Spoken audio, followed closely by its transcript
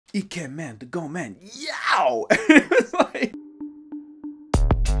Ikemen, the go man, yow! It was like,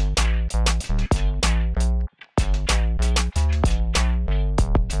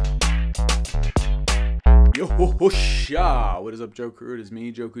 yo ho sha! What is up, Johku? It is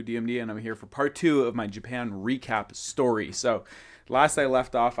me, Johku DMD, and I'm here for part 2 of my Japan recap story. So, last I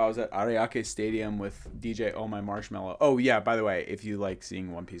left off, I was at Ariake Stadium with DJ Oh My Marshmallow. Oh yeah, by the way, if you like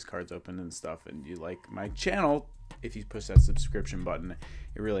seeing One Piece cards open and stuff, and you like my channel, if you push that subscription button,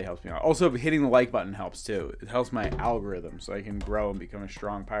 it really helps me out. Also, hitting the like button helps too. It helps my algorithm so I can grow and become a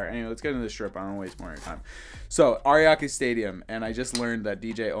strong pirate. Anyway, let's get into the strip. I don't want to waste more of your time. So, Ariake Stadium, and I just learned that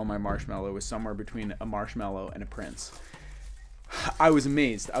DJ Oh My Marshmallow was somewhere between a marshmallow and a prince. I was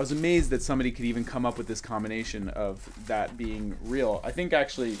amazed. I was amazed that somebody could even come up with this combination of that being real. I think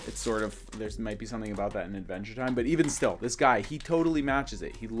actually it's sort of, there might be something about that in Adventure Time, but even still, this guy, he totally matches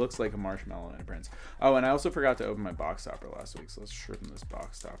it. He looks like a marshmallow and a prince. Oh, and I also forgot to open my box topper last week, so let's Shrip'm this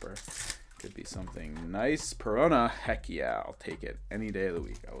box topper. Could be something nice. Perona, heck yeah, I'll take it. Any day of the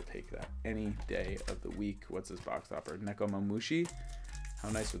week, I will take that. Any day of the week. What's this box topper? Nekomamushi? How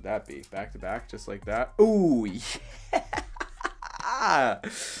nice would that be? Back to back, just like that. Ooh, yeah!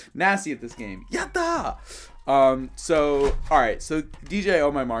 Nasty at this game. Yatta! So alright, so DJ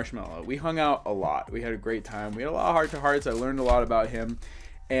Oh My Marshmallow, we hung out a lot. We had a great time. We had a lot of heart-to-hearts. I learned a lot about him.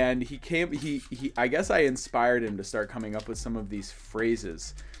 And I guess I inspired him to start coming up with some of these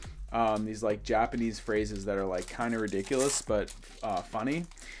phrases. These like Japanese phrases that are like kind of ridiculous but funny.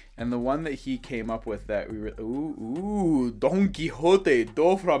 And the one that he came up with that we were, ooh, Don Quixote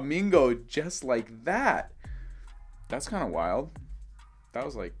do Flamingo, just like that. That's kind of wild. That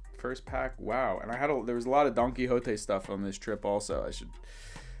was like first pack, wow. And there was a lot of Don Quixote stuff on this trip also. I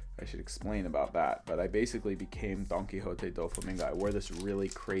should explain about that. But I basically became Don Quixote do Flamingo. I wore this really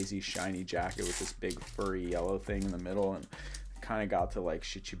crazy shiny jacket with this big furry yellow thing in the middle, and kind of got to like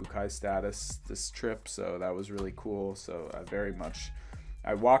Shichibukai status this trip, so that was really cool. So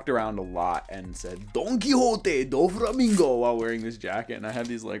I walked around a lot and said Don Quixote do Flamingo while wearing this jacket, and I had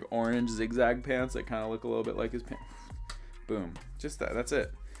these like orange zigzag pants that kind of look a little bit like his pants. Boom. Just that. That's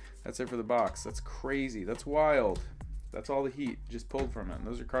it. That's it for the box. That's crazy. That's wild. That's all the heat just pulled from it. And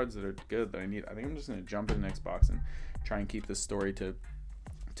those are cards that are good that I need. I think I'm just going to jump in the next box and try and keep this story to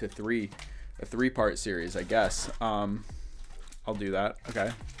a 3-part series, I guess. I'll do that. Okay.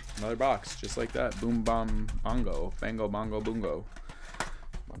 Another box. Just like that. Boom, bam, bongo. Bango, bongo, bungo.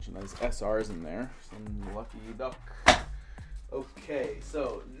 Bunch of nice SRs in there. Some lucky duck. Okay.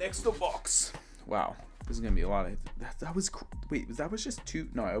 So, next box. Wow. This is gonna be a lot of wait, that was just 2?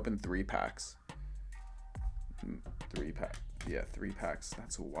 No, I opened 3 packs. 3 packs.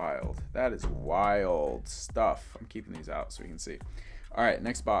 That's wild. That is wild stuff. I'm keeping these out so we can see. All right,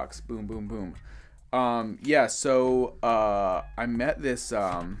 next box. Boom, boom, boom. Yeah. So I met this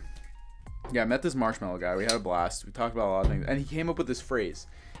marshmallow guy. We had a blast. We talked about a lot of things, and he came up with this phrase.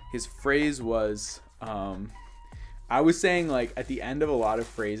 His phrase was I was saying, like, at the end of a lot of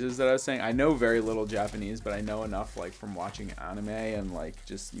phrases that I was saying, I know very little Japanese, but I know enough, like, from watching anime and, like,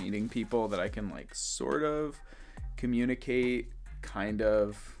 just meeting people that I can, like, sort of communicate, kind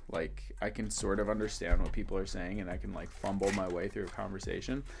of, like, I can sort of understand what people are saying, and I can, like, fumble my way through a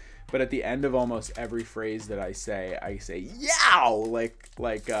conversation. But at the end of almost every phrase that I say yow, like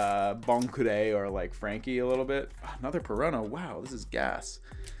bonkure or, like, Frankie a little bit. Another Perona. Wow, this is gas.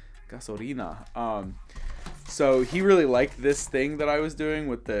 Gasolina. So he really liked this thing that I was doing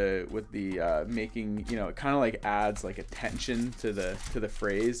with the making, you know, it kind of like adds like attention to the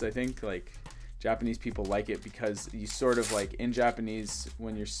phrase. I think like Japanese people like it because you sort of like in Japanese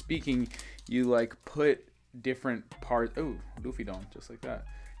when you're speaking, you like put different parts. Oh, Luffy Don, just like that.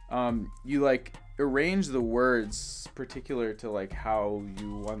 You like arrange the words particular to like how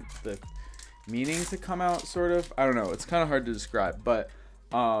you want the meaning to come out. Sort of. I don't know. It's kind of hard to describe, but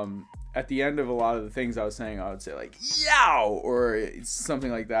at the end of a lot of the things I was saying, I would say like yow or something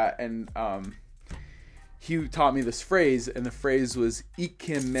like that, and he taught me this phrase, and the phrase was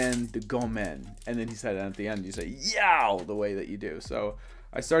ikemen de gomen, and then he said at the end you say yow the way that you do. So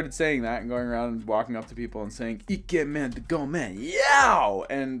I started saying that and going around and walking up to people and saying ikemen de gomen yow,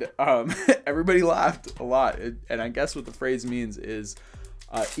 and everybody laughed a lot. And I guess what the phrase means is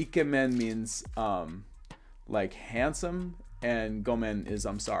ikemen means like handsome, and gomen is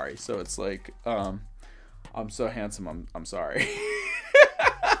I'm sorry. So it's like I'm so handsome, I'm sorry.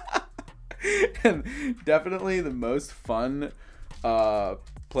 And definitely the most fun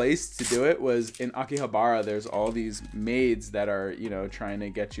place to do it was in Akihabara. There's all these maids that are, you know, trying to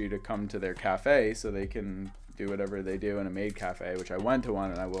get you to come to their cafe so they can do whatever they do in a maid cafe, which I went to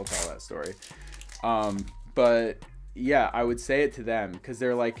one and I will tell that story. But yeah, I would say it to them because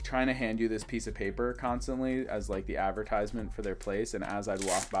they're like trying to hand you this piece of paper constantly as like the advertisement for their place. And as I'd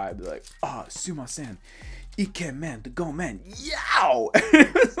walk by, I'd be like, "Ah, sumasen, ikemen, the go man, yow!"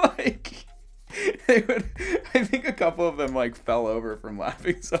 It was like they would. I think a couple of them like fell over from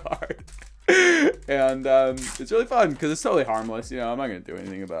laughing so hard. And it's really fun because it's totally harmless. You know, I'm not gonna do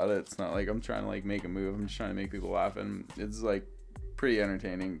anything about it. It's not like I'm trying to like make a move. I'm just trying to make people laugh, and it's like pretty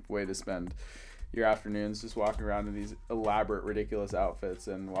entertaining way to spend your afternoons, just walking around in these elaborate, ridiculous outfits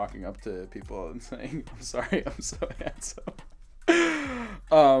and walking up to people and saying, "I'm sorry, I'm so handsome."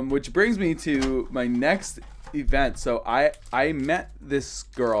 Which brings me to my next event. So I met this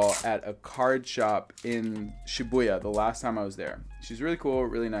girl at a card shop in Shibuya the last time I was there. She's really cool,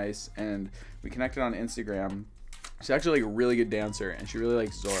 really nice, and we connected on Instagram. She's actually like a really good dancer, and she really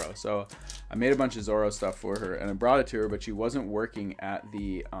likes Zoro. So I made a bunch of Zoro stuff for her, and I brought it to her. But she wasn't working at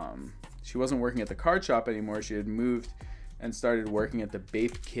the card shop anymore. She had moved and started working at the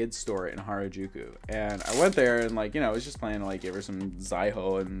Bape Kids store in Harajuku. And I went there and like, you know, I was just planning to like give her some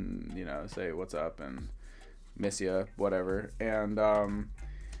Zaiho and, you know, say what's up and miss ya, whatever. And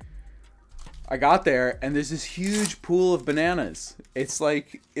I got there and there's this huge pool of bananas. It's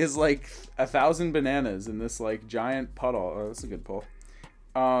like 1,000 bananas in this like giant puddle. Oh, that's a good pull.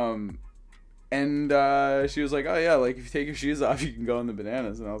 And she was like, "Oh yeah, like if you take your shoes off, you can go in the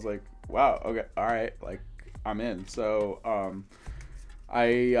bananas." And I was like, "Wow, okay, all right, like I'm in." So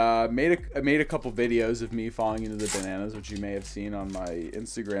I made a couple videos of me falling into the bananas, which you may have seen on my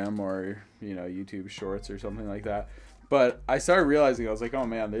Instagram or, you know, YouTube Shorts or something like that. But I started realizing, I was like, oh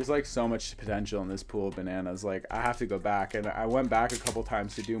man, there's like so much potential in this pool of bananas. Like I have to go back. And I went back a couple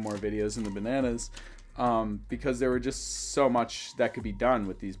times to do more videos in the bananas because there were just so much that could be done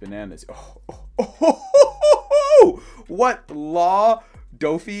with these bananas. What? Law,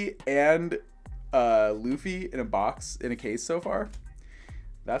 Dofi, and Luffy in a box, in a case so far?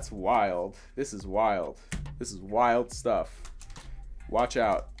 That's wild. This is wild. This is wild stuff. Watch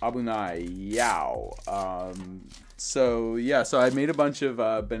out. Abunai. Yow. So yeah, so I made a bunch of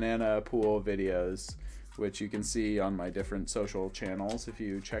banana pool videos, which you can see on my different social channels if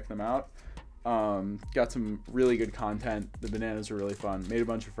you check them out. Got some really good content. The bananas were really fun. Made a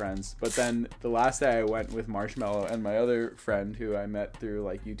bunch of friends. But then the last day I went with Marshmallow and my other friend who I met through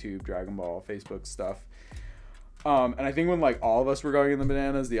like YouTube, Dragon Ball, Facebook stuff. And I think when like all of us were going in the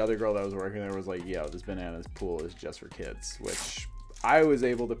bananas, the other girl that was working there was like, "Yo, this bananas pool is just for kids," which I was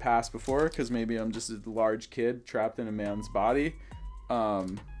able to pass before because maybe I'm just a large kid trapped in a man's body.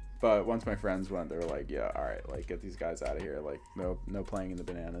 But once my friends went, they were like, "Yeah, all right, like get these guys out of here. Like no playing in the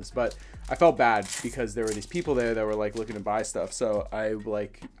bananas." But I felt bad because there were these people there that were like looking to buy stuff. So I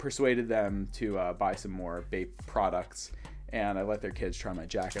like persuaded them to buy some more Bape products. And I let their kids try my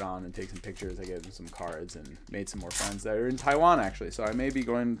jacket on and take some pictures. I gave them some cards and made some more friends that are in Taiwan, actually. So I may be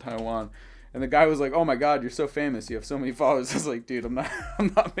going to Taiwan. And the guy was like, "Oh my God, you're so famous. You have so many followers." I was like, "Dude, I'm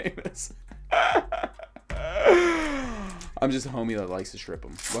not famous." I'm just a homie that likes to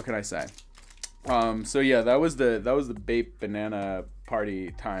Shrip'm. What can I say? So yeah, that was the Bape banana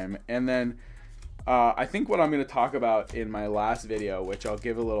party time. And then I think what I'm going to talk about in my last video, which I'll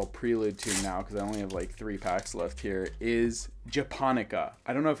give a little prelude to now because I only have like 3 packs left here, is Japonica.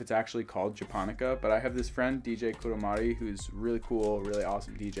 I don't know if it's actually called Japonica, but I have this friend, DJ Kuromari, who's really cool, really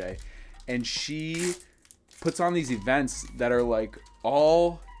awesome DJ. And she puts on these events that are like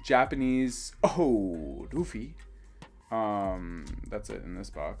all Japanese. Oh, Luffy. That's it in this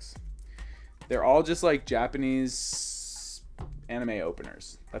box. They're all just like Japanese anime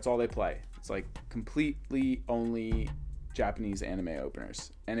openers. That's all they play. It's like completely only Japanese anime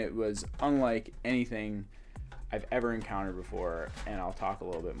openers. And it was unlike anything I've ever encountered before, and I'll talk a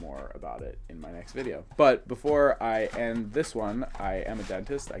little bit more about it in my next video. But before I end this one, I am a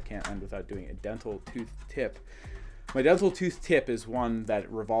dentist. I can't end without doing a dental tooth tip. My dental tooth tip is one that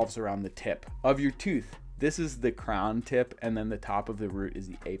revolves around the tip of your tooth. This is the crown tip, and then the top of the root is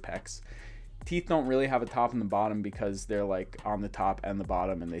the apex. Teeth don't really have a top and the bottom because they're like on the top and the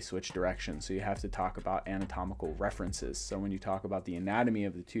bottom and they switch directions. So you have to talk about anatomical references. So when you talk about the anatomy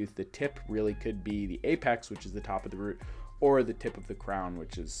of the tooth, the tip really could be the apex, which is the top of the root, or the tip of the crown,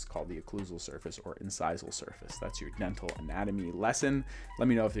 which is called the occlusal surface or incisal surface. That's your dental anatomy lesson. Let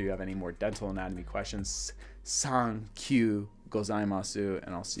me know if you have any more dental anatomy questions. Sankyu gozaimasu,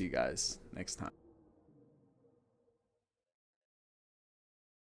 and I'll see you guys next time.